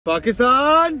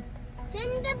पाकिस्तान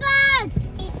जिंदाबाद।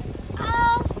 It's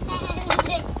all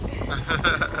standing.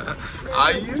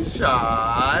 Are you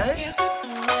shy?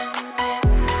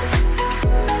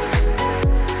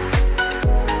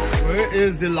 Where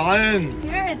is the lion?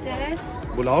 Here it is.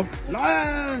 बुलाओ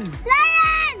lion.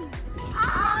 Lion!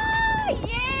 Ah,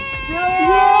 yeah!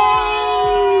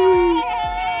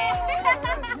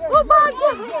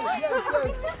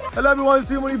 Hello everyone,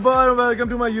 it's Amal and welcome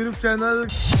to my YouTube channel.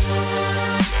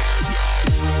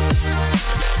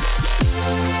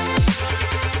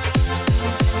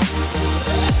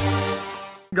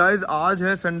 Guys आज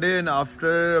है Sunday and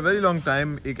after very long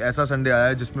time एक ऐसा Sunday आया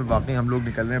है जिसमें वाकई हम लोग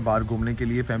निकल रहे हैं बाहर घूमने के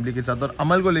लिए फैमिली के साथ। और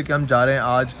अमल को लेके हम जा रहे हैं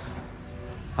आज।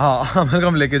 हाँ, अमल को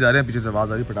हम लेके जा रहे हैं। पीछे से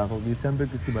आवाज़ आ रही पटाखों की। इस टाइम पे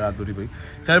किसकी बारात हो रही भाई?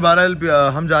 खैर बहरहाल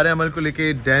हम जा रहे हैं अमल को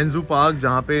लेके डेंजू पार्क,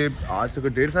 जहाँ पे आज से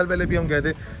 1.5 साल पहले भी हम गए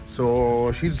थे। So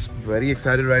she is very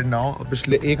excited right now.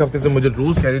 पिछले एक हफ्ते से मुझे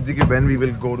रोज कह रही थी कि when we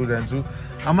will go to डेंजू।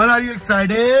 Amal, are you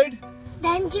excited?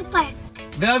 Danger Park.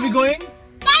 Where are we going?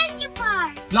 Danger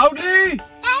Park. Loudly,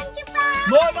 Danger Park.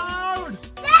 More loud.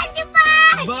 Danger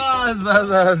Park.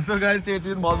 बस। सो गाइस स्टे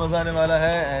ट्यून्ड, बहुत मजा आने वाला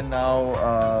है। And now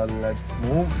let's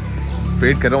move.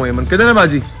 Wait कर रहा हूँ Yemen, किधर है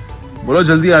बाजी? बोलो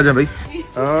जल्दी आ जा भाई।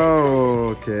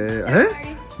 ओके, है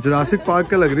जुरासिक पार्क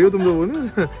का लग रही हो तुम लोगों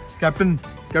ने।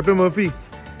 Captain Murphy.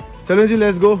 चलो जी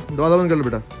लेट्स गो। दरवाजा बंद कर लो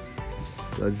बेटा।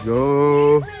 Let's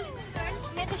go.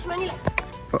 मैं चश्मा नहीं लगा।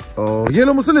 ये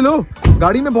लो, मुझसे ले लो,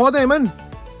 गाड़ी में बहुत है यमन।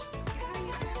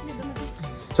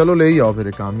 चलो ले ही आओ फिर,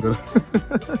 एक काम करो।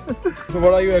 So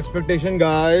what are your expectation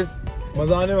guys?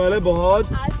 मजा आने वाला है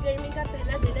बहुत। आज गर्मी का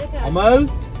पहला दिन है। अमल,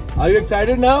 are you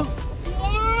excited now?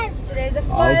 Yes. Today's the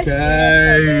first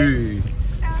Okay.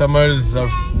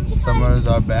 Summers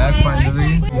are back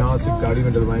finally. यहाँ से गाड़ी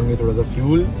में डलवाएंगे थोड़ा सा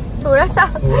फ्यूल। थोड़ा सा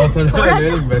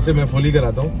वैसे मैं फुल ही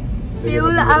कराता हूँ।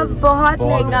 फ्यूल अब बहुत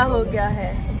महंगा हो गया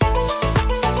है।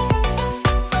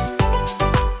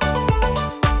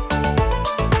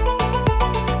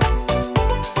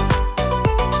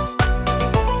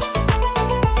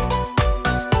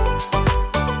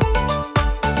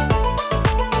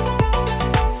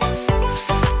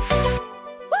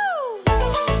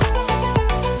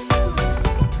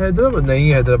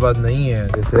 हैदराबाद नहीं है।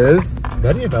 This is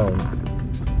Bahria town.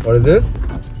 What is this?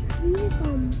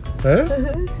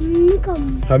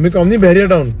 हमीकॉम नहीं, बहरिया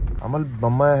town. Amal,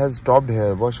 mamma has stopped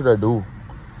here. What should I do?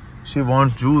 She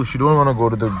wants juice. She don't want to go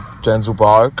to the डेंजू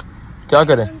park. क्या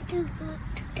करें?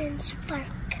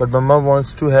 But mamma wants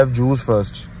to have juice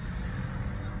first.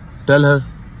 Tell her.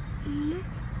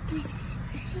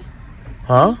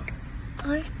 हाँ,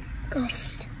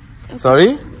 sorry,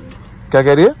 क्या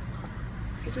कह रही है?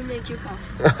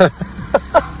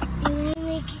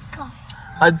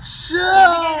 अच्छा,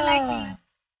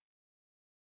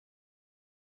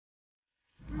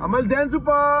 अमल डेंजू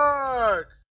park.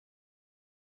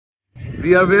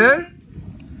 We are where?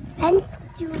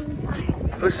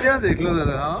 खुशियाँ देख लो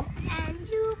जरा। हाँ,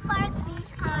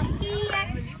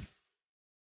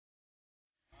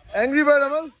 angry bird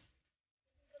Amal.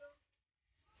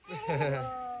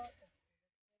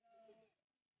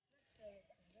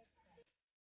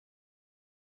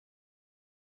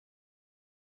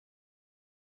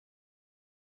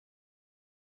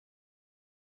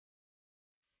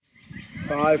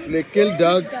 Five little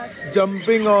ducks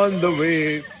jumping on the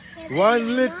wave. One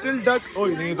little duck. Oh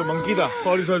नहीं, तो मंकी था।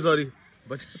 Sorry.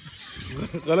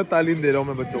 गलत तालीम दे रहा हूँ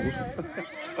मैं बच्चों को।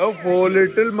 Oh, 4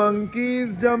 little monkeys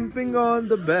jumping on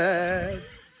the bed.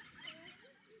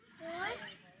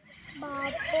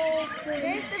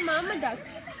 Where's the mama duck?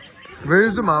 Where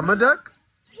is the mama duck?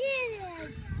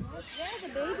 Where's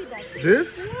the baby duck? This?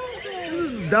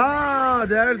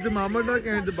 There's the mama duck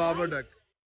and the baba duck.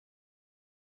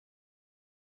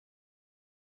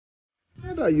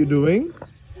 What are you doing?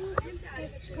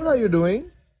 What are you doing?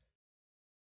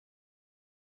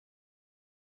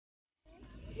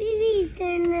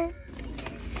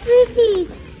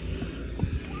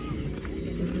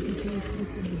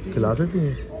 खिला सकती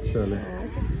हैं? चले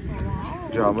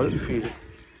जामल,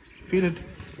 feed it.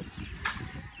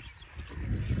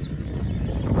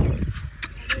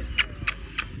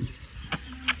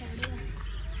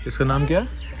 इसका नाम क्या है?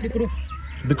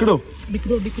 डिकरो।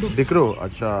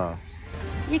 अच्छा,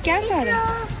 ये क्या खा रहा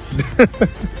है?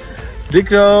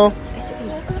 डिकरो।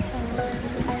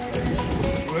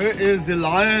 Where is the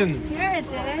lion? Here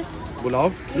it is. बुलाओ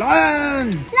lion.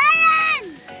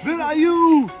 Where are you?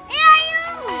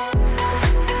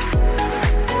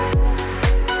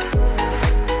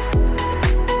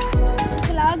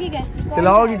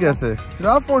 खिलाओगी कैसे?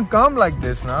 Giraffe won't come like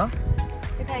this ना।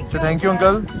 Say thank you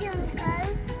uncle.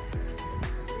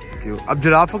 अब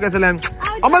जिराफ को कैसे लाएं?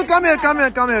 Amal, come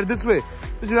here, this way.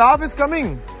 The giraffe is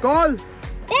coming. Call.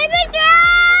 Baby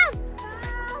giraffe!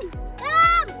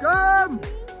 Come.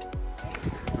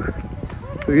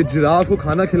 तो ये giraffe को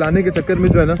खाना खिलाने के चक्कर में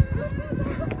जो है ना,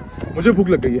 मुझे भूख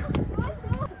लग गई है.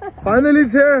 Finally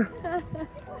it's here.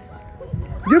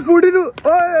 Give food to.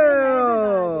 Oh.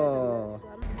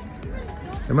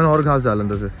 मैंने और घास डाल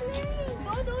अंदर से.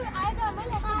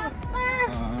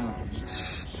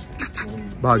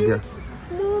 भाग गया.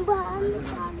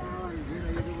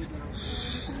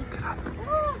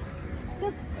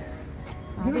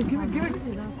 Give it.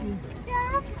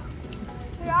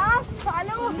 Giraffe,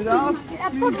 follow. Giraffe.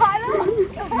 Apple, follow.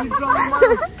 Eat from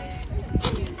Amal.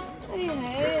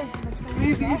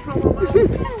 Please eat from Amal.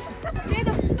 दे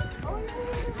दो.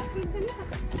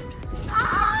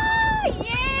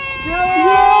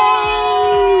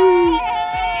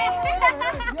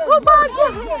 वो भाग गया.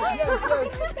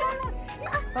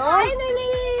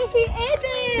 Finally, he ate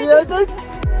it.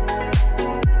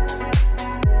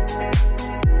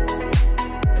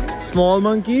 Small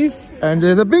monkeys and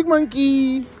there's a big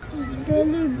monkey. It's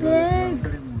really big.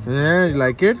 Yeah, you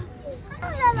like it?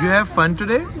 You have fun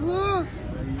today? Yes.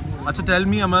 Acha, tell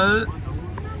me, Amal,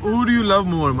 who do you love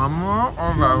more, Mama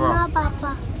or Baba? Mama,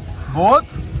 Papa. Both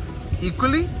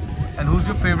equally? And who's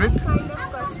your favorite? Kind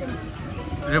of person.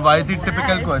 Rivaiti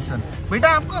typical question. बेटा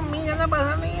आपको अम्मी ज़्यादा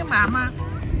पसंद नहीं है मामा?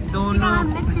 दोनों.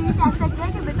 हमने treat ऐसा किया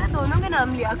कि बेटा दोनों के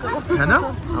नाम लिया करो. है ना,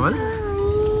 Amal?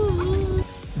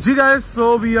 Ji guys, so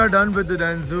we are done with the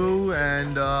dance zoo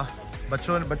and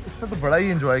बच्चों ने इससे तो बड़ा ही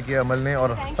एंजॉय किया अमल ने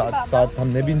और साथ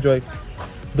हमने भी एंजॉय.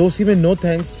 दोस्ती में no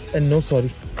thanks and no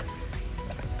sorry.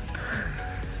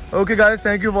 Okay guys,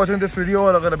 thank you watching this video.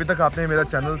 और अगर अभी तक आपने मेरा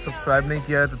चैनल सब्सक्राइब नहीं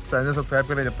किया है तो चैनल सब्सक्राइब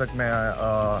करें जब तक मैं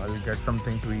get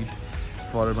something to eat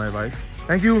for my wife.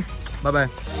 Thank you, bye bye.